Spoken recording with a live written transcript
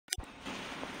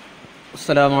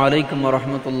السلام عليكم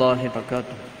ورحمة الله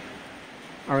وبركاته.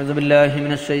 أعوذ بالله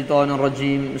من الشيطان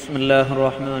الرجيم. بسم الله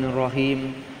الرحمن الرحيم.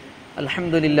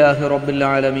 الحمد لله رب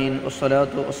العالمين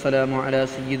والصلاة والسلام على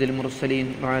سيد المرسلين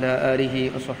وعلى آله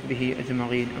وصحبه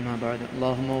أجمعين. أما بعد.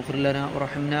 اللهم اغفر لنا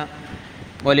ورحمنا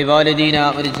ولوالدينا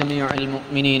ولجميع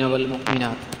المؤمنين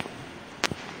والمؤمنات.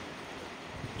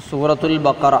 സൂറത്തുൽ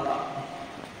ബഖറ,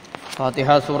 ഫാത്തിഹ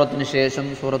സൂറത്തിന് ശേഷം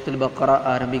സൂറത്തുൽ ബഖറ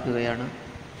ആരംഭിക്കുകയാണ്.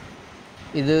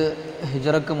 ഇത്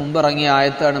ഹിജ്റക്ക് മുമ്പ് ഇറങ്ങിയ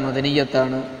ആയത്താണ്,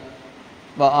 മദനിയത്താണ്.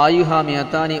 ആയുഹ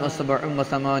മിയത്താനി വസബഉം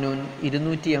വസമാനൂൻ,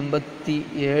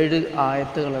 287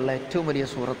 ആയത്തുകളുള്ള ഏറ്റവും വലിയ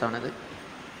സൂറത്താണിത്.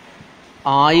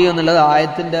 ആയു എന്നുള്ളത്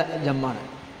ആയത്തിൻ്റെ ജമ്മാണ്.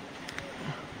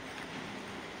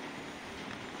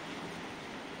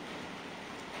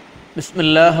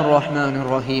 ബിസ്മില്ലാഹിർ റഹ്മാനിർ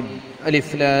റഹീം.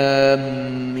 അലിഫ് ലാം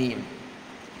മീം.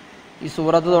 ഈ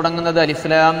സൂറത്ത് തുടങ്ങുന്നത് അലിഫ്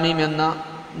ലാം മീം എന്ന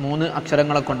 3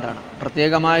 അക്ഷരങ്ങളെ കൊണ്ടാണ്.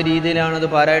 പ്രത്യേകമായ രീതിയിലാണ് അത്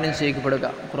പാരായണം ചെയ്യപ്പെടുക.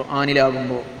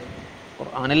 ഖുർആനിലാകുമ്പോൾ,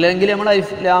 ഖുർആനില്ലെങ്കിൽ നമ്മൾ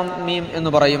അലിഫ് ലാം മീം എന്ന്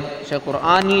പറയും. പക്ഷേ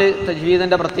ഖുർആനിൽ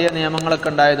തജ്വീദിൻ്റെ പ്രത്യേക നിയമങ്ങളൊക്കെ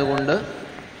ഉണ്ടായതുകൊണ്ട്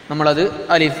നമ്മളത്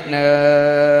അലിഫ്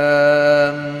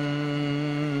ലാം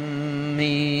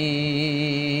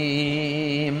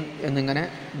മീം എന്നിങ്ങനെ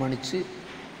മണിച്ച്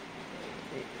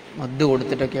മദ്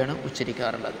കൊടുത്തിട്ടൊക്കെയാണ്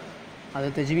ഉച്ചരിക്കാറുള്ളത്. അത്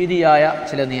തജ്വീദിയായ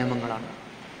ചില നിയമങ്ങളാണ്.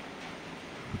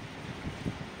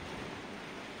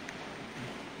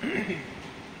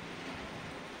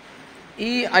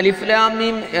 ഈ അലിഫ് ലാം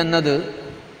മീം എന്നത്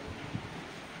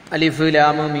അലിഫ്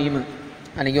ലാം മീം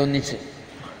അല്ലെങ്കിൽ ഒന്നിച്ച്,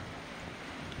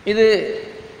 ഇത്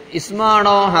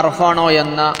ഇസ്മാണോ ഹർഫാണോ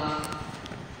എന്ന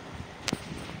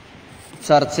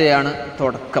ചർച്ചയാണ്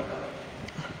തുടക്കം.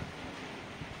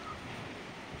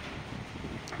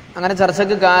 അങ്ങനെ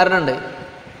ചർച്ചയ്ക്ക് കാരണമുണ്ട്.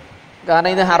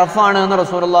 കാരണം ഇത് ഹർഫാണ് എന്ന്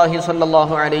റസൂലുള്ളാഹി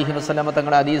സ്വല്ലല്ലാഹു അലൈഹി വസല്ലമ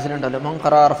തങ്ങളുടെ ഹദീസിലുണ്ടല്ലോ, മൻ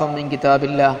ഖറഅ ഹർഫൻ മിൻ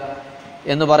കിതാബില്ലാഹ്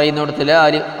എന്ന് പറയുന്നിടത്തിൽ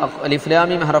അലിഫ് ലാം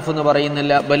മീം ഹർഫ് എന്ന്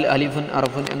പറയുന്നില്ല, ബൽ അലിഫുൻ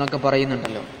ഹർഫുൻ എന്നൊക്കെ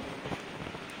പറയുന്നുണ്ടല്ലോ.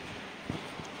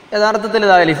 യഥാർത്ഥത്തിൽ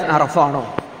ഇത് അലിഫ് ഹർഫാണോ?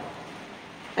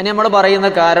 ഇനി നമ്മൾ പറയുന്ന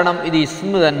കാരണം ഇത്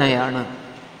ഇസ്മ് തന്നെയാണ്.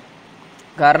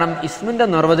 കാരണം ഇസ്മിൻ്റെ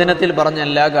നിർവചനത്തിൽ പറഞ്ഞ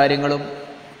എല്ലാ കാര്യങ്ങളും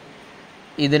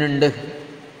ഇതിനുണ്ട്.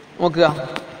 നോക്കുക,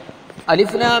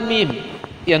 അലിഫ് ലാം മീം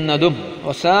എന്നതും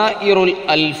വസായിറുൽ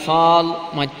അൽഫാൽ,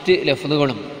 മറ്റ്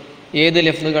ലഫ്ളുകളും. ഏത്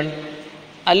ലഫ്ളുകൾ?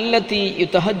 അല്ലത്തി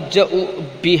യുതഹജ്ജഉ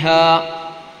ബിഹാ,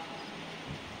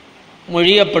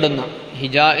 മൊഴിയപ്പെടുന്ന.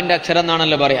 ഹിജാഇൻ്റെ അക്ഷരം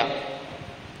എന്നാണല്ലോ പറയാം.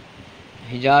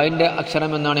 ഹിജാഇൻ്റെ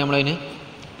അക്ഷരം എന്നാണ് നമ്മളതിന്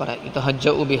പറയാം.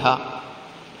 യുതഹജ്ജഉ ബിഹാ.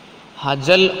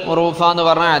 ഹജൽ ഉറൂഫ എന്ന്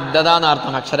പറഞ്ഞാൽ അദ്ദദ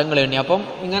എന്നർത്ഥം, അക്ഷരങ്ങൾ എണ്ണി. അപ്പം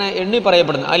ഇങ്ങനെ എണ്ണി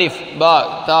പറയപ്പെടുന്ന അലിഫ് ബ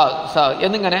ത സ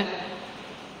എന്നിങ്ങനെ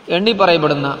എണ്ണി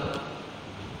പറയപ്പെടുന്ന.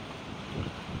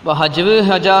 ഹജ്വ്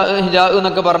ഹജാ ഹിജാ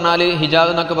എന്നൊക്കെ പറഞ്ഞാൽ, ഹിജാ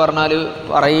എന്നൊക്കെ പറഞ്ഞാൽ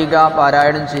പറയുക,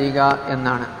 പാരായണം ചെയ്യുക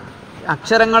എന്നാണ്.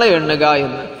 അക്ഷരങ്ങളെ എണ്ണുക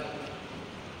എന്ന്.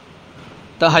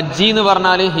 തഹജ്ജി എന്ന്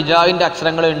പറഞ്ഞാൽ ഹിജാവിൻ്റെ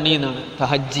അക്ഷരങ്ങളെ എണ്ണി എന്നാണ്.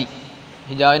 തഹജ്ജി,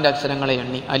 ഹിജാവിൻ്റെ അക്ഷരങ്ങളെ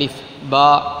എണ്ണി. അലിഫ് ബ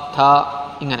ഥ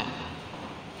ഇങ്ങനെ.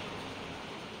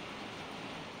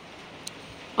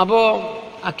 അപ്പോൾ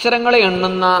അക്ഷരങ്ങളെ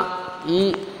എണ്ണുന്ന ഈ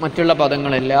മറ്റുള്ള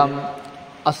പദങ്ങളെല്ലാം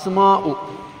അസ്മാ ഉ,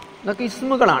 ഇതൊക്കെ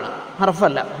ഇസ്മുകളാണ്,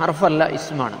 ഹർഫല്ല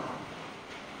ഇസ്മാണ്.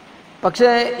 പക്ഷേ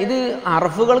ഇത്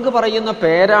ഹർഫുകൾക്ക് പറയുന്ന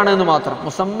പേരാണ് എന്ന് മാത്രം.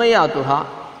 മുസമ്മയാതുഹ,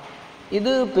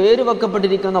 ഇത് പേര്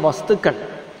വെക്കപ്പെട്ടിരിക്കുന്ന വസ്തുക്കൾ.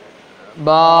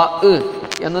 ബാ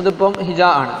എന്നതിപ്പം ഹിജ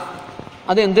ആണ്.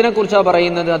 അത് എന്തിനെക്കുറിച്ചാണ്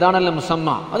പറയുന്നത്? അതാണല്ലോ മുസമ്മ.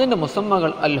 അതിൻ്റെ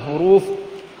മുസമ്മകൾ അൽ ഹുറൂഫ്,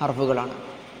 ഹർഫുകളാണ്.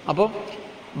 അപ്പോൾ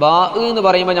ബാ എന്ന്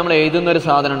പറയുമ്പോൾ നമ്മൾ എഴുതുന്നൊരു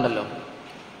സാധനം ഉണ്ടല്ലോ,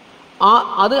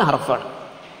 അത് ഹർഫാണ്.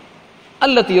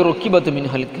 അല്ലത്തി റുക്കിബത്ത്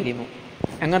മിൻഹൽ കലിമു.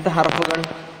 എങ്ങനത്തെ ഹർഫുകൾ?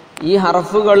 ഈ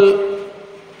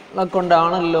ഹർഫുകളെ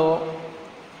കൊണ്ടാണല്ലോ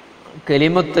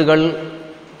കലിമത്തുകൾ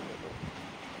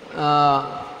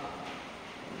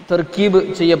തർക്കീബ്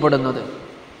ചെയ്യപ്പെടുന്നത്.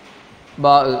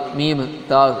 ബാ മീം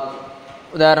താ.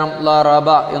 ഉദാഹരണം ലാ റബ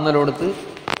എന്നുള്ളടത്ത്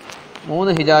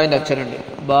 3 ഹിജാവിൻ്റെ അക്ഷരമുണ്ട്.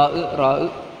 ബാ റാ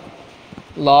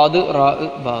ലാദ് റാ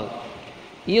ബാ.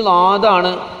 ഈ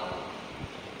ലാദാണ്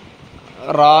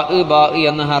റാ ബാ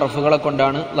എന്ന ഹർഫുകളെ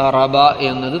കൊണ്ടാണ് ലറബ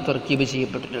എന്നത് തർക്കീബ്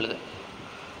ചെയ്യപ്പെട്ടിട്ടുള്ളത്.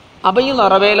 അപ്പം ഈ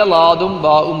ലറബയിലെ ലാദും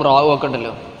ബാവും റാവും ഒക്കെ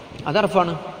ഉണ്ടല്ലോ, അത്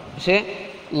ഹർഫാണ്. പക്ഷേ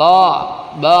ലാ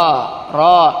ബ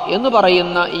റാ എന്ന്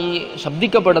പറയുന്ന ഈ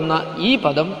ശബ്ദിക്കപ്പെടുന്ന ഈ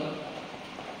പദം,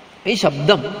 ഈ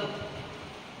ശബ്ദം,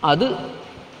 അത്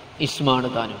ഇസ്മാണ്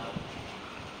താനും.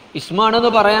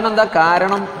 ഇസ്മാണെന്ന് പറയാൻ എന്താ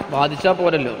കാരണം? ബാധിച്ചാൽ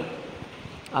പോരല്ലോ.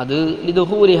 അത്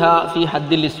ലിദുഹൂരിഹ ഫി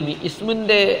ഹദ്ദിൽ ഇസ്മി,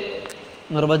 ഇസ്മിൻ്റെ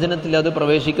നിർവചനത്തിൽ അത്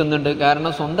പ്രവേശിക്കുന്നുണ്ട്.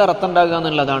 കാരണം സ്വന്തം അർത്ഥം ഉണ്ടാകുക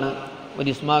എന്നുള്ളതാണ് ഒരു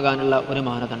ഇസ്മാകാനുള്ള ഒരു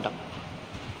മാനദണ്ഡം.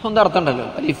 സ്വന്തം അർത്ഥം ഉണ്ടല്ലോ,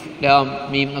 അലിഫ് ലാം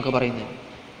മീം എന്നൊക്കെ പറയുന്നത്.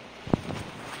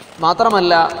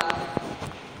 മാത്രമല്ല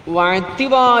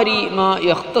വഅ്തിബാരി മാ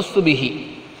യഖ്തസ്സു ബിഹി,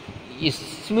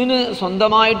 ഇസ്മിന്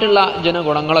സ്വന്തമായിട്ടുള്ള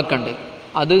ഗുണങ്ങളൊക്കെ ഉണ്ട്,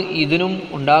 അത് ഇതിനും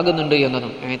ഉണ്ടാകുന്നുണ്ട്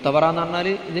എന്നതും എഴുത്തവറ എന്ന് പറഞ്ഞാൽ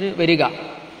ഇതിന് വരിക.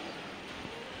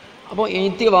 അപ്പോൾ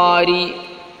എഴുത്തിവാരി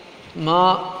മാ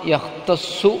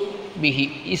യഖ്തസ്സു ബിഹി,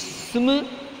 ഇസ്മ്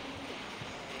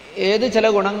ഏത് ചില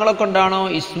ഗുണങ്ങളെ കൊണ്ടാണോ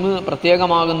ഇസ്മ്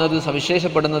പ്രത്യേകമാകുന്നത്,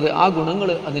 സവിശേഷപ്പെടുന്നത്, ആ ഗുണങ്ങൾ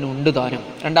അതിനുണ്ട് താനും.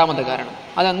 രണ്ടാമത്തെ കാരണം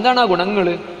അതെന്താണ് ആ ഗുണങ്ങൾ?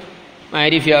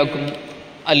 മാരിഫിയാക്കും,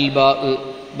 അൽബാ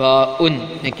ബാ ഉൻ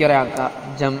നക്കിറാക്ക,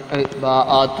 ജം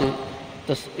ബാആത്ത്,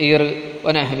 തസ്ഈർ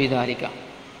വനഹവി ദാലിക,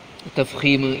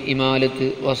 തഫ്ഖീം, ഇമാലത്ത്,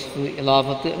 വസ്ഫ്,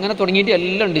 ഇളാഫത്ത്, അങ്ങനെ തുടങ്ങിയിട്ട്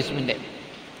എല്ലാം ഉണ്ട് ഇസ്മിൻ്റെ.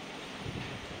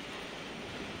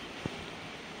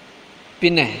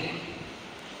 പിന്നെ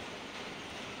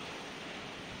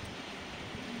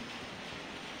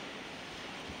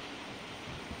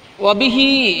വബിഹി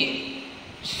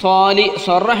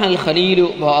സ്വറഹൽ ഖലീലു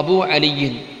അബൂ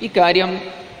അലിയിൻ, ഈ കാര്യം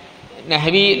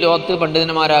നഹവി ലോകത്ത്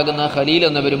പണ്ഡിതന്മാരാകുന്ന ഖലീൽ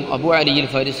എന്നവരും അബൂ അലിയിൽ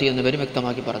ഫാരിസി എന്നവരും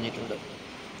വ്യക്തമാക്കി പറഞ്ഞിട്ടുണ്ട്.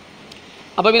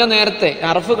 അപ്പോൾ പിന്നെ നേരത്തെ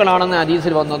ഹർഫുകളാണെന്ന്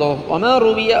ഹദീസിൽ വന്നതോ, വമാ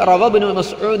റുവിയ റവ ഇബ്നു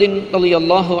മസ്ഊദിൻ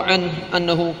റളിയല്ലാഹു അൻഹു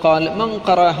അന്നഹു ഖാല മൻ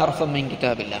ഖറഅ ഹർഫൻ മിൻ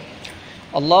കിതാബില്ലാഹ്,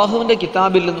 അല്ലാഹുവിൻ്റെ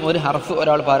കിതാബിൽ നിന്ന് ഒരു ഹർഫ്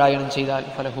ഒരാൾ പാരായണം ചെയ്താൽ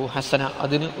ഫലഹു ഹസന,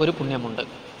 അതിന് ഒരു പുണ്യമുണ്ട്.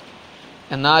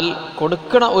 എന്നാൽ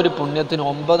കൊടുക്കണ ഒരു പുണ്യത്തിന്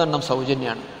 9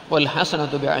 സൗജന്യമാണ്. വൽ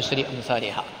ഹസനതു ബിഅശ്രി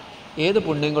അംസാലിഹ, ഏത്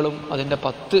പുണ്യങ്ങളും അതിൻ്റെ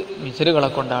 10 മിസ്ലുകളെ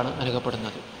കൊണ്ടാണ്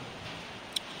നൽകപ്പെടുന്നത്.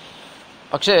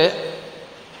 പക്ഷേ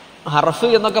ഹർഫ്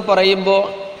എന്നൊക്കെ പറയുമ്പോൾ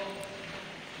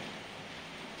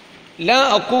ലാ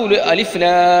അഖൂലു അലിഫ്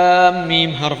ലാം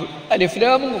മീം ഹർഫ്, അലിഫ്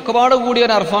ലാമും ഒക്കെപാട് കൂടിയ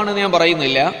ഒരു ഹർഫാണെന്ന് ഞാൻ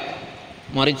പറയുന്നില്ല.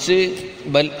 മറിച്ച്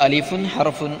ബൽ അലിഫുൻ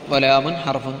ഹർഫുൻ വലാമുൻ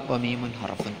ഹർഫുൻ വമീമുൻ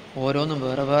ഹർഫുൻ, ഓരോന്നും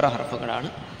വേറെ വേറെ ഹർഫുകളാണ്.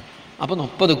 അപ്പോൾ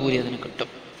 30 കൂലി അതിന് കിട്ടും.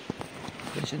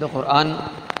 വിശുദ്ധ ഖുർആൻ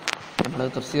നമ്മൾ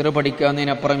തഫ്സീർ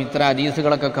പഠിക്കുന്നതിനപ്പുറം ഇത്ര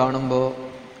ഹദീസുകളൊക്കെ കാണുമ്പോൾ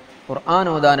ഖുർആൻ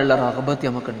ഓതാനുള്ള റഗ്ബത്ത്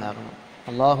നമുക്ക് ഉണ്ടാകണം.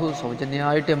 അള്ളാഹു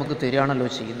സൗജന്യമായിട്ട് നമുക്ക് തരികയാണല്ലോ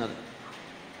ചെയ്യുന്നത്.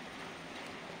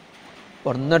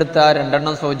 ഒന്നെടുത്താൽ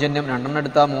 2 സൗജന്യം, 2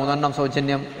 എടുത്താൽ 3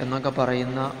 സൗജന്യം എന്നൊക്കെ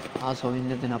പറയുന്ന ആ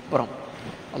സൗജന്യത്തിനപ്പുറം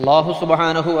അള്ളാഹു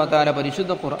സുബ്ഹാനഹു വ തആല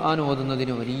പരിശുദ്ധ ഖുർആൻ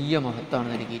ഓതുന്നതിന് വലിയ മഹത്വമാണ്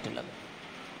നൽകിയിട്ടുള്ളത്.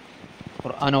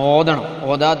 ഖുർആൻ ഓതണം,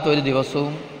 ഓതാത്തൊരു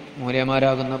ദിവസവും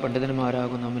മൂല്യമാരാകുന്ന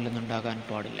പണ്ഡിതന്മാരാകുന്ന നമ്മിൽ നിന്നുണ്ടാകാൻ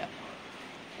പാടില്ല.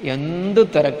 എന്ത്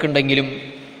തിരക്കുണ്ടെങ്കിലും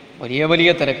വലിയ വലിയ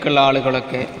തിരക്കുള്ള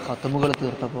ആളുകളൊക്കെ ഖത്മുകൾ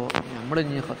തീർത്തപ്പോൾ നമ്മൾ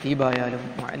ഇനി ഖത്തീബായാലും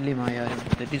മുഅല്ലിമായാലും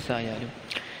മുദരിസായാലും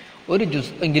ഒരു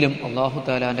ജുസ് എങ്കിലും അല്ലാഹു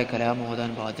തആലാൻ്റെ കലാം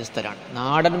ഓതാൻ ബാധ്യസ്ഥരാണ്.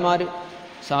 നാടന്മാർ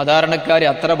സാധാരണക്കാർ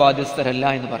അത്ര ബാധ്യസ്ഥരല്ല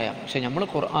എന്ന് പറയാം. പക്ഷെ നമ്മൾ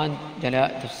ഖുർആൻ,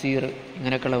 തഫ്സീർ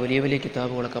ഇങ്ങനെയൊക്കെയുള്ള വലിയ വലിയ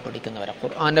കിതാബുകളൊക്കെ പഠിക്കുന്നവരാണ്.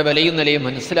 ഖുർആൻ്റെ വിലയും നിലയും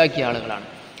മനസ്സിലാക്കിയ ആളുകളാണ്.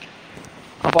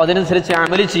 അപ്പോൾ അതിനനുസരിച്ച്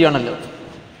അമല് ചെയ്യണമല്ലോ.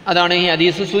 അതാണ് ഈ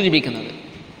ഹദീസ് സൂചിപ്പിക്കുന്നത്.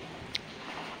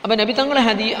 അപ്പം നബി തങ്ങൾ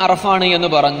അറഫാണ് എന്ന്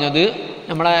പറഞ്ഞത്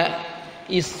നമ്മളെ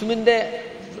ഇസ്മിൻ്റെ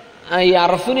ഈ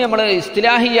അറഫിന് നമ്മൾ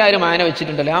ഇസ്തിലാഹിയായ ഒരു മാന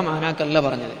വെച്ചിട്ടുണ്ടല്ലോ, ആ മാനാക്കല്ല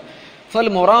പറഞ്ഞത്. ഫൽ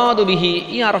മുറാദു ബിഹി,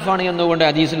 ഈ അറഫാണ് എന്നുകൊണ്ട്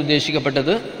ഹദീസിൽ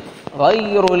ഉദ്ദേശിക്കപ്പെട്ടത്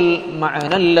ഗൈറുൽ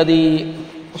മഅനല്ലദീ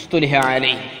ഉസ്തുലിഹ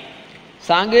അലൈഹി,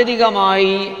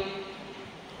 സാങ്കേതികമായി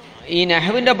ഈ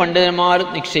നഹ്വിൻ്റെ പണ്ഡിതന്മാർ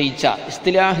നിശ്ചയിച്ച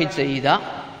ഇസ്തിലാഹി ചെയ്ത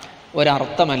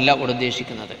ഒരർത്ഥമല്ല ഇവിടെ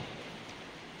ഉദ്ദേശിക്കുന്നത്.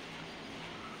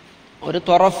 ഒരു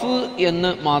തൊറഫ് എന്ന്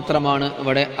മാത്രമാണ്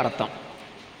ഇവിടെ അർത്ഥം.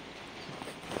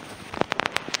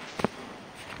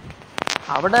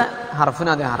 അവിടെ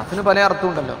ഹർഫിന്, അതെ ഹർഫിന് പല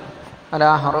അർത്ഥമുണ്ടല്ലോ. അല്ല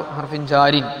ഹർഫിൻ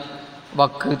ജാരിൻ,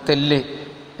 വക്ക്, തെല്ല്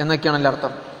എന്നൊക്കെയാണല്ലോ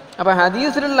അർത്ഥം. അപ്പം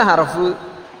ഹദീസിലുള്ള ഹർഫ്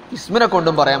ഇസ്മിനെ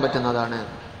കൊണ്ടും പറയാൻ പറ്റുന്നതാണ്.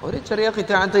 ഒരു ചെറിയ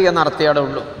ഖിതാഅത്ത് എന്ന അർത്ഥയേ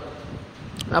ഉള്ളൂ.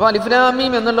 അപ്പോൾ അലിഫ് ലാം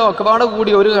മീം എന്നുള്ള ഒക്കെപാട്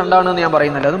കൂടി ഒരു കണ്ടാണെന്ന് ഞാൻ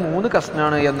പറയുന്നില്ല, അത് 3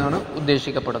 കസ്നാണ് എന്നാണ്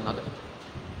ഉദ്ദേശിക്കപ്പെടുന്നത്.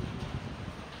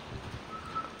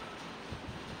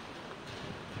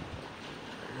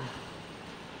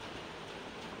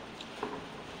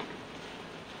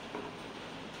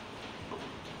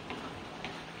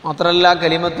 മാത്രമല്ല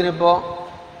കലിമത്തിനിപ്പോൾ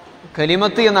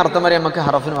കലിമത്ത് എന്നർത്ഥം വരെ നമുക്ക്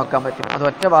ഹറഫിന് വെക്കാൻ പറ്റും. അത്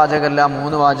ഒറ്റ വാചകമല്ല,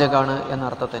 3 വാചകമാണ്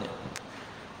എന്നർത്ഥത്തിന്.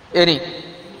 ഇനി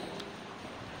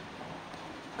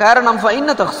കാരണം ഫൈന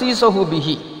തഖ്സീസഹു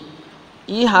ബിഹി,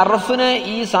 ഈ ഹർഫിനെ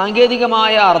ഈ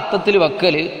സാങ്കേതികമായ അർത്ഥത്തിൽ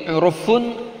വെക്കൽ ഉർഫുൻ,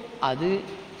 അത്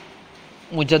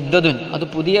മുജദ്ദദുൻ, അത്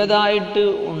പുതിയതായിട്ട്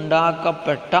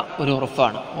ഉണ്ടാക്കപ്പെട്ട ഒരു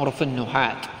ഉർഫാണ്. ഉർഫുൻ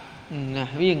നുഹാത്ത്,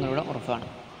 നഹ്വിങ്ങളുടെ ഉർഫാണ്.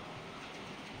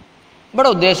 ഇവിടെ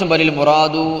ഉദ്ദേശം ബലിൽ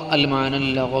മുറാദു അൽ മാനൽ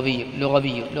ലഗവിയ്യു,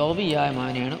 ലഗവിയായ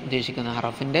മാനയാണ് ഉദ്ദേശിക്കുന്നത്.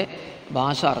 ഹറഫിൻ്റെ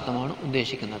ഭാഷാർത്ഥമാണ്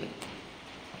ഉദ്ദേശിക്കുന്നത്.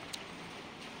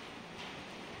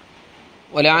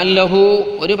 വലഅല്ലഹു,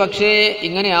 ഒരു പക്ഷേ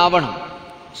ഇങ്ങനെ ആവണം,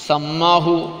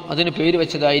 സമ്മാഹു, അതിന് പേര്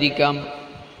വെച്ചതായിരിക്കാം,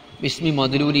 ബിസ്മി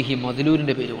മദ്ലൂലിഹി,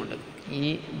 മദ്ലൂലിൻ്റെ പേരുകൊണ്ട്. ഈ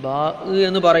ബാ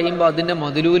എന്ന് പറയുമ്പോൾ അതിൻ്റെ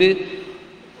മദ്ലൂല്,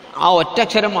 ആ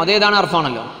ഒറ്റക്ഷരം അതേതാണ്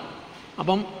അർഫാണല്ലോ.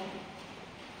 അപ്പം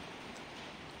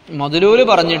മദ്ലൂല്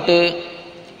പറഞ്ഞിട്ട്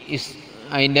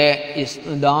അതിൻ്റെ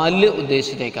ദാല്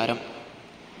ഉദ്ദേശിച്ചേക്കാരം.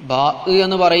 ബാ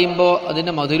എന്ന് പറയുമ്പോൾ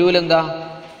അതിൻ്റെ മധുരൂൽ എന്താ?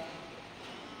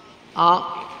 ആ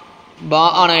ബാ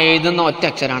ആണ് എഴുതുന്ന ഒറ്റ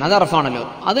അക്ഷരമാണ്, അത് അർഫാണല്ലോ.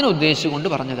 അതിനെ ഉദ്ദേശിച്ചുകൊണ്ട്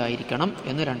പറഞ്ഞതായിരിക്കണം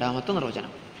എന്ന് രണ്ടാമത്തെ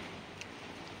നിർവചനം.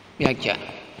 വ്യാഖ്യാനം.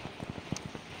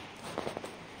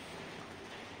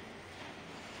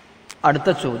 അടുത്ത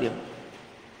ചോദ്യം,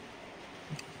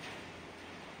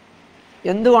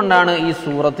 എന്തുകൊണ്ടാണ് ഈ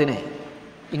സൂറത്തിനെ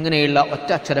ഇങ്ങനെയുള്ള ഒറ്റ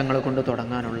അക്ഷരങ്ങൾ കൊണ്ട്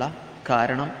തുടങ്ങാനുള്ള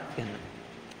കാരണം എന്ന്?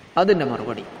 അതിൻ്റെ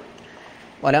മറുപടി,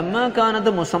 വലമ്മാ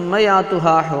കാനത്ത്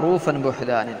മുസമ്മയാത്തുഹാ ഹുറൂഫൻ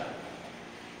ബുഹ്ദാനൻ,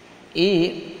 ഈ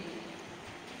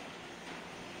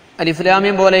അലിഫ് ലാം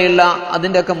മീം പോലെയുള്ള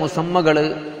അതിൻ്റെയൊക്കെ മുസമ്മകൾ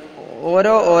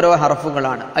ഓരോ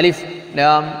ഹർഫുകളാണ്. അലിഫ്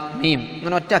ലാം മീം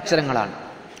ഇങ്ങനെ ഒറ്റ അക്ഷരങ്ങളാണ്.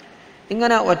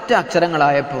 ഇങ്ങനെ ഒറ്റ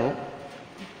അക്ഷരങ്ങളായപ്പോൾ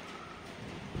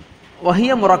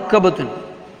വഹിയ മുറക്കബത്തുൻ,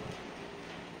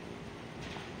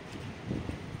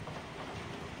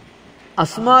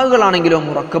 അസ്മാകളാണെങ്കിലോ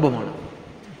മുറക്കബുമാണ്.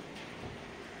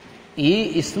 ഈ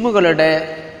ഇസ്മുകളുടെ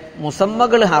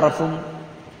മുസമ്മകൾ ഹർഫും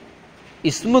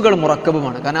ഇസ്മുകൾ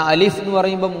മുറക്കബുമാണ്. കാരണം അലിഫ് എന്ന്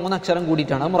പറയുമ്പോൾ 3 അക്ഷരം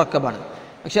കൂടിയിട്ടാണ്, അത് മുറക്കബാണ്.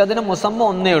 പക്ഷെ അതിന് മുസമ്മ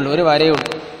ഒന്നേ ഉള്ളൂ, ഒരു വരയേ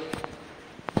ഉള്ളൂ.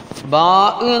 ബാ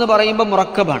എന്ന് പറയുമ്പോൾ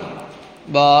മുറക്കബാണ്,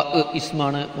 ബാ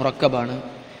ഇസ്മാണ്, മുറക്കബാണ്.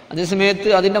 അതേസമയത്ത്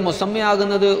അതിൻ്റെ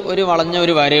മുസമ്മയാകുന്നത് ഒരു വളഞ്ഞ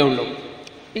ഒരു വരയേ ഉള്ളൂ.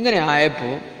 ഇങ്ങനെ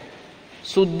ആയപ്പോൾ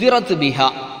സുദ്ദിറത്ത് ബിഹ,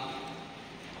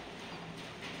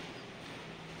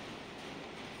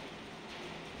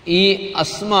 ഈ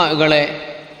അസ്മാകളെ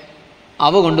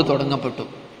അവ കൊണ്ട് തുടങ്ങപ്പെട്ടു.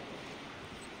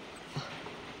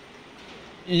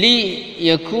 ലി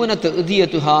യകൂന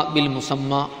തഅദിയതുഹാ ബിൽ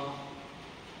മുസമ്മ,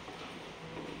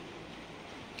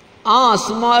 ആ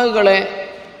അസ്മാകളെ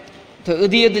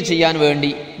തഅദിയത്ത് ചെയ്യാൻ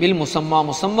വേണ്ടി ബിൽ മുസമ്മ,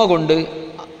 മുസമ്മ കൊണ്ട്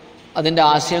അതിൻ്റെ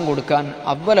ആശയം കൊടുക്കാൻ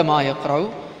അവലമായ യഖ്റഉ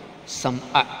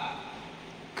സംഅ,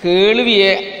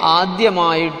 കേൾവിയെ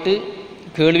ആദ്യമായിട്ട്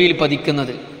കേൾവിയിൽ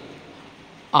പതിക്കുന്നത്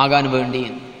ആകാൻ വേണ്ടി.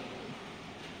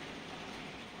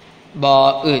 ബാ,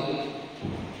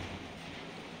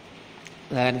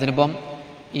 ഉദാഹരണത്തിനിപ്പം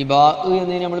ഈ ബാ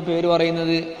എന്നതിന് നമ്മൾ പേര്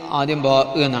പറയുന്നത് ആദ്യം ബാ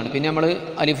എന്നാണ്, പിന്നെ നമ്മൾ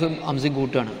അലിഫ് ഹംസ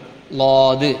കൂട്ടുകയാണ്,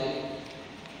 ലാദ്.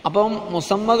 അപ്പം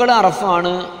മുസമ്മകൾ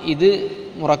അറഫാണ്, ഇത്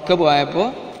മുറക്കബ് ആയപ്പോൾ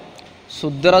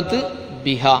സുദ്റത്ത്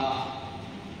ബിഹ,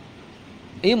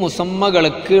 ഈ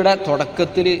മുസമ്മകൾക്കിടെ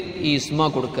തുടക്കത്തിൽ ഈ ഇസ്മ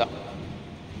കൊടുക്കുക.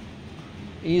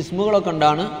 ഈ ഇസ്മുകളൊക്കെ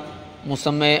കൊണ്ടാണ്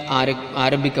മുസമ്മയെ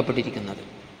ആരംഭിക്കപ്പെട്ടിരിക്കുന്നത്.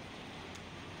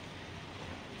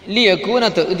 ലിയകൂന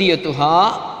തഅദിയതുഹാ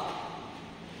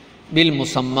ബിൽ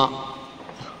മുസമ്മ,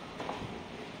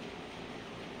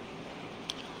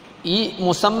 ഈ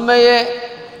മുസമ്മയെ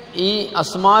ഈ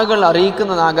അസ്മാകൾ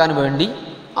അറിയിക്കുന്നതാകാൻ വേണ്ടി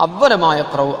അവലമായ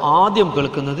ഖ്റൗ, ആദ്യം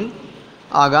കേൾക്കുന്നത്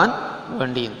ആകാൻ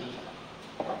വേണ്ടിയും.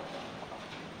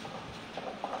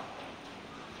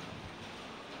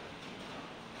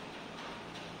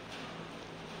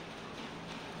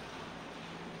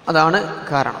 അതാണ്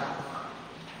കാരണം.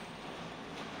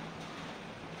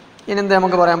 ഇനിയെന്താ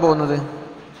നമുക്ക് പറയാൻ പോകുന്നത്?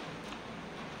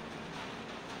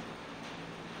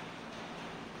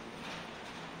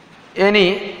 ഇനി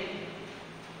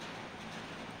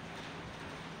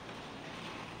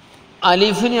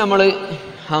അലിഫിന് നമ്മൾ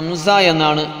ഹംസ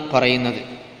എന്നാണ് പറയുന്നത്.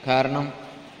 കാരണം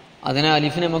അതിനെ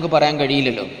അലിഫിന് നമുക്ക് പറയാൻ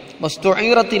കഴിയില്ലല്ലോ.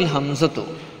 വസ്തുഇറത്തിൽ ഹംസത്തു,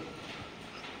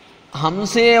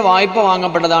 ഹംസയെ വായ്പ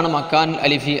വാങ്ങപ്പെട്ടതാണ് മക്കാൻ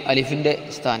അലിഫി, അലിഫിൻ്റെ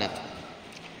സ്ഥാനത്ത്.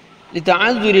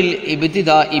 ലിതഅദ്ദുരിൽ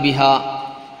ഇബ്തിദാഇ ബിഹാ,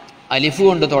 അലിഫ്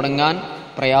കൊണ്ട് തുടങ്ങാൻ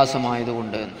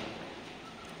പ്രയാസമായതുകൊണ്ട്.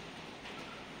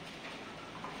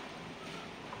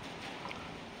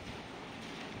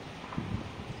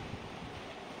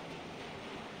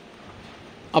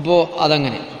 അപ്പോൾ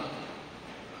അതങ്ങനെ.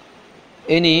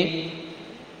 ഇനി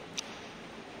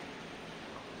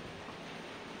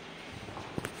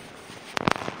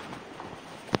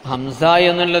ഹംസ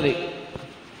എന്നുള്ളത്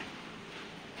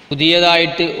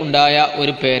പുതിയതായിട്ട് ഉണ്ടായ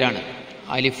ഒരു പേരാണ്,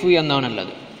 അലിഫ്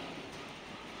എന്നാണുള്ളത്.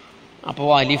 അപ്പോൾ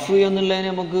അലിഫ് എന്നുള്ളതിന്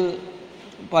നമുക്ക്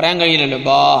പറയാൻ കഴിയില്ലല്ലോ,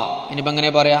 ബാ, ഇനിയിപ്പോൾ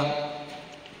എങ്ങനെ പറയാം?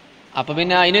 അപ്പം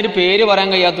പിന്നെ അതിനൊരു പേര് പറയാൻ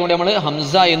കഴിയാത്തതുകൊണ്ട് നമ്മൾ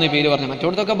ഹംസ എന്ന് പേര് പറഞ്ഞു.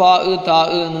 മറ്റോടത്തൊക്കെ ബാ, താ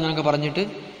എന്നൊക്കെ പറഞ്ഞിട്ട്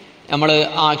നമ്മൾ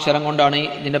ആ അക്ഷരം കൊണ്ടാണ്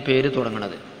ഇതിൻ്റെ പേര്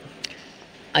തുടങ്ങുന്നത്.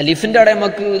 അലിഫിൻ്റെ അവിടെ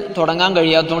നമുക്ക് തുടങ്ങാൻ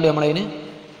കഴിയാത്തതുകൊണ്ട് നമ്മളതിന്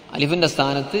അലിഫിൻ്റെ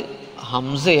സ്ഥാനത്ത്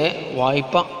ഹംസയെ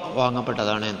വായ്പ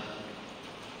വാങ്ങപ്പെട്ടതാണ്.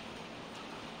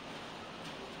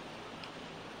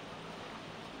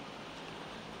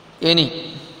 ഇനി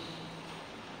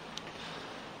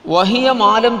വഹിയ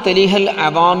മാലം തലിഹൽ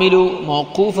അവാമിലു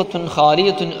മൗഖൂഫത്തുൻ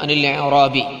ഖാലിയത്തുൻ അനിൽ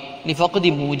ഇഅറാബി ലിഫഖദി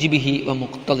മൂജിബിഹി വ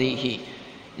മുഖ്തദിഹി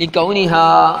ലികൗനിഹാ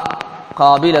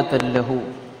ഖാബിലത്തൻ ലഹു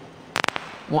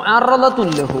മുഅറദത്തുൻ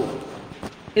ലഹു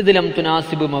ഇദ് ലം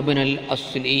തുനാസിബ് മബ്നൽ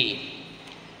അസ്ലി.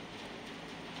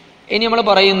 ഇനി നമ്മൾ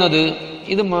പറയുന്നത്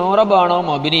ഇത് മുഅറബാണോ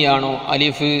മബ്നിയാണോ?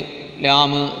 അലിഫ്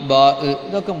ലാം ബാ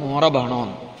ഇതൊക്കെ മുഅറബാണോ?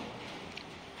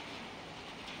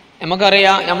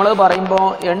 നമുക്കറിയാം, നമ്മൾ പറയുമ്പോൾ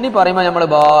എണ്ണി പറയുമ്പോൾ നമ്മൾ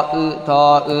ബാ താ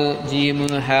ജീമ്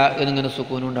ഹ എന്നിങ്ങനെ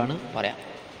സുക്കൂൻ കൊണ്ടാണ് പറയാം.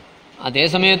 അതേ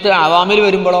സമയത്ത് അവാമിൽ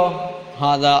വരുമ്പോഴോ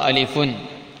ഹാദ അലിഫുൻ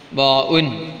ബാ ഉൻ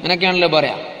അങ്ങനെയൊക്കെയാണല്ലോ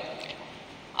പറയാം.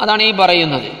 അതാണ് ഈ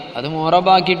പറയുന്നത്. അത്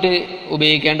മുറബാക്കിയിട്ട്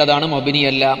ഉപയോഗിക്കേണ്ടതാണ്,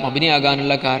 മബിനിയല്ല.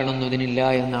 മബിനിയാകാനുള്ള കാരണമൊന്നും ഇതിനില്ല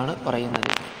എന്നാണ്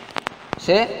പറയുന്നത്.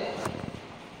 പക്ഷേ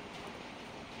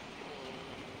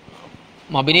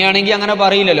മബിനിയാണെങ്കിൽ അങ്ങനെ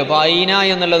പറയില്ലല്ലോ. അപ്പോൾ ഐന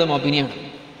എന്നുള്ളത് മബിനിയാണ്.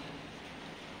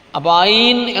 അപ്പോൾ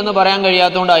ഐൻ എന്ന് പറയാൻ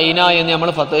കഴിയാത്തതുകൊണ്ട് ഐന എന്ന് നമ്മൾ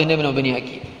ഫത്തഹിന്റെ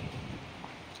മബിനിയാക്കി.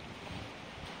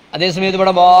 അതേസമയത്ത്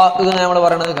ഇവിടെ ബാ എന്ന് നമ്മൾ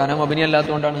പറയണത് കാരണം മബിനി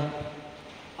അല്ലാത്തതുകൊണ്ടാണ്,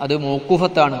 അത്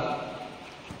മൗഖൂഫത്താണ്.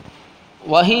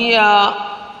 വഹിയ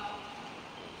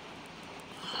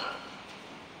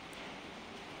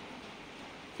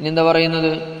ഇനിന്താ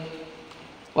പറയുന്നത്,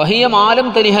 വഹിയ മാലം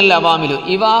തരിഹൽ അവാമിലു,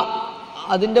 ഇവ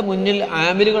അതിൻ്റെ മുന്നിൽ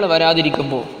ആമിലുകൾ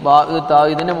വരാതിരിക്കുമ്പോൾ, ബാ താ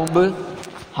ഇതിൻ്റെ മുമ്പ്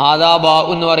ഹാദാ ബാ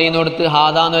എന്ന് പറയുന്നിടത്ത്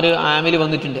ഹാദാ എന്നൊരു ആമിൽ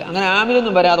വന്നിട്ടുണ്ട്. അങ്ങനെ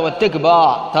ആമിലൊന്നും വരാതെ ഒറ്റക്ക് ബാ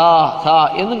താ താ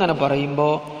എന്നിങ്ങനെ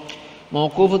പറയുമ്പോൾ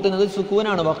മൗഖൂഫത്തിന് അത്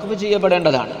സുക്കൂനാണ്, വഖഫ്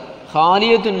ചെയ്യപ്പെടേണ്ടതാണ്.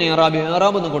 ഖാലിയത്തുൻ ഇറാബ്,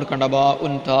 ഇറാബ് ഒന്നും കൊടുക്കേണ്ട. ബാ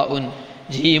ഉൻ താ ഉൻ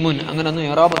ജീമുൻ അങ്ങനെയൊന്നും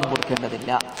ഇറാബ് ഒന്നും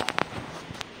കൊടുക്കേണ്ടതില്ല.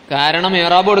 കാരണം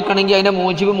ഇറാബ് കൊടുക്കണമെങ്കിൽ അതിൻ്റെ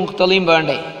മൂജിബ് മുഖ്തലിയും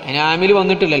വേണ്ടേ. അതിന് ആമിൽ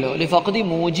വന്നിട്ടില്ലല്ലോ. ലി ഫഖദി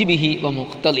മൂജിബിഹി വ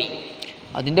മുഖ്തലി,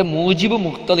 അതിൻ്റെ മൂജിബ്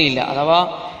മുഖ്തലിയില്ല. അഥവാ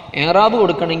ഇറാബ്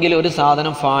കൊടുക്കണമെങ്കിൽ ഒരു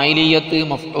സാധനം ഫായിലിയത്ത്,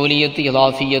 മഫ്ഊലിയത്ത്,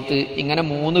 ഇളാഫിയത്ത് ഇങ്ങനെ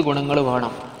 3 ഗുണങ്ങൾ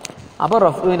വേണം. അപ്പോൾ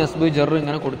റഫ് നസ്ബ് ജർ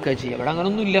ഇങ്ങനെ കൊടുക്കുക ചെയ്യുക. ഇവിടെ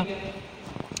അങ്ങനൊന്നുമില്ല.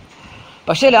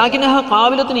 പക്ഷേ ലാകിനഹ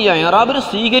ഖാബിലത്തിന് ഈ ഇറാബിനെ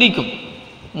സ്വീകരിക്കും.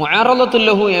 മുഅറളത്തുൽ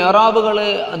ലഹു, ഇറാബുകൾ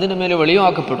അതിന് മേലെ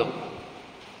വെളിവാക്കപ്പെടും.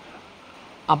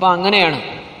 അപ്പം അങ്ങനെയാണ്.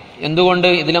 എന്തുകൊണ്ട്?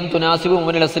 ഇതിലും തുനാസിബ്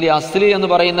മുഅ്മിനുൽ അസ്ലി, അസ്ലി എന്ന്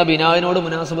പറയുന്ന ബിനാവിനോട്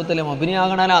മുനാസബത്തില്ല.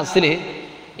 മബ്നിയാകണ അസ്ലി,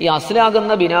 ഈ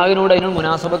അസ്ലാകുന്ന ബിനാവിനോട് അതിനോട്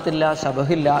മുനാസബത്തില്ല,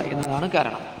 ശബഹില്ല എന്നതാണ്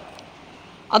കാരണം.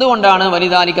 അതുകൊണ്ടാണ്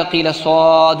വലിദാലിക ഖീല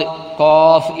സ്വാദ്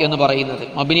ഖാഫ് എന്ന് പറയുന്നത്,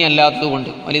 മബ്നി അല്ലാത്തത് കൊണ്ട്.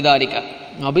 വലിദാലിക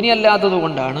മബ്നി അല്ലാത്തത്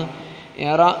കൊണ്ടാണ്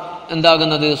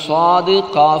എന്താകുന്നത്, സ്വാദ്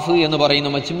ഖാഫ് എന്ന് പറയുന്ന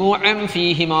മജ്മൂഅൻ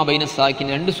ഫീഹി മാ ബൈന സാക്കിൻ,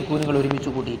 2 സുക്കൂനുകൾ ഒരുമിച്ച്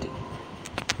കൂട്ടിയിട്ട്.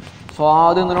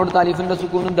 സ്വാദ് എന്നോട് അലിഫിന്റെ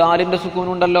സുക്കൂനും ദാലിന്റെ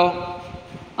സുക്കൂനും ഉണ്ടല്ലോ.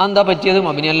 എന്താ പറ്റിയത്?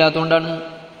 മബ്നി അല്ലാത്തതുകൊണ്ടാണ്.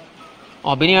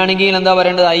 മബ്നിയാണെങ്കിൽ എന്താ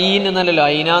പറയേണ്ടത്? ഐൻ എന്നല്ലല്ലോ,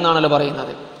 ഐന എന്നാണല്ലോ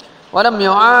പറയുന്നത്. വലം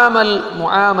യുആമൽ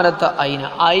മുആമലത ഐന,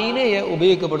 ഐനയെ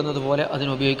ഉപയോഗിക്കപ്പെടുന്നത് പോലെ അതിന്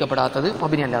ഉപയോഗിക്കപ്പെടാത്തത്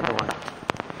മബ്നി അല്ലാത്തതുകൊണ്ടാണ്.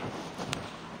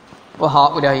 അപ്പോൾ ഹാ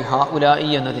ഉലായി, ഹാ ഉലായി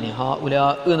എന്നതിന് ഹാ ഉലാ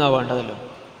എന്നാ വേണ്ടതല്ലോ.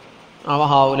 അവ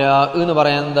ഹാ ഉലാ എന്ന്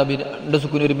പറയാൻ എന്താ 2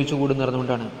 സുക്കൂന് ഒരുമിച്ച് കൂടുന്ന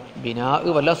പറഞ്ഞുകൊണ്ടാണ്. ബിനാ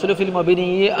വല്ല അസ്ലുഫിൽ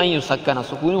മബ്നിയെ അൻ യുസക്കന,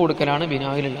 സുക്കൂന് കൊടുക്കലാണ്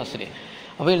ബിനായിലുള്ള അസ്ല്.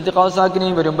 അപ്പോൾ ഇൽത്തിഖാ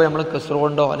സാക്കിനെയും വരുമ്പോൾ നമ്മൾ കസ്റ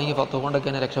കൊണ്ടോ അല്ലെങ്കിൽ ഫത്ത് കൊണ്ടൊക്കെ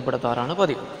തന്നെ രക്ഷപ്പെടുത്താറാണ്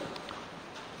പതിവ്.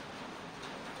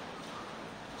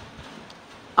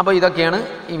 അപ്പോൾ ഇതൊക്കെയാണ്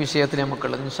ഈ വിഷയത്തിൽ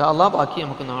നമുക്കുള്ളത്. ഇൻഷാ അല്ലാഹ് ബാക്കി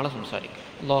നമുക്ക് നാളെ സംസാരിക്കാം.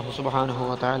 അല്ലാഹു സുബ്ഹാനഹു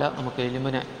വ തആല നമുക്ക്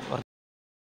ഇൽമിനെ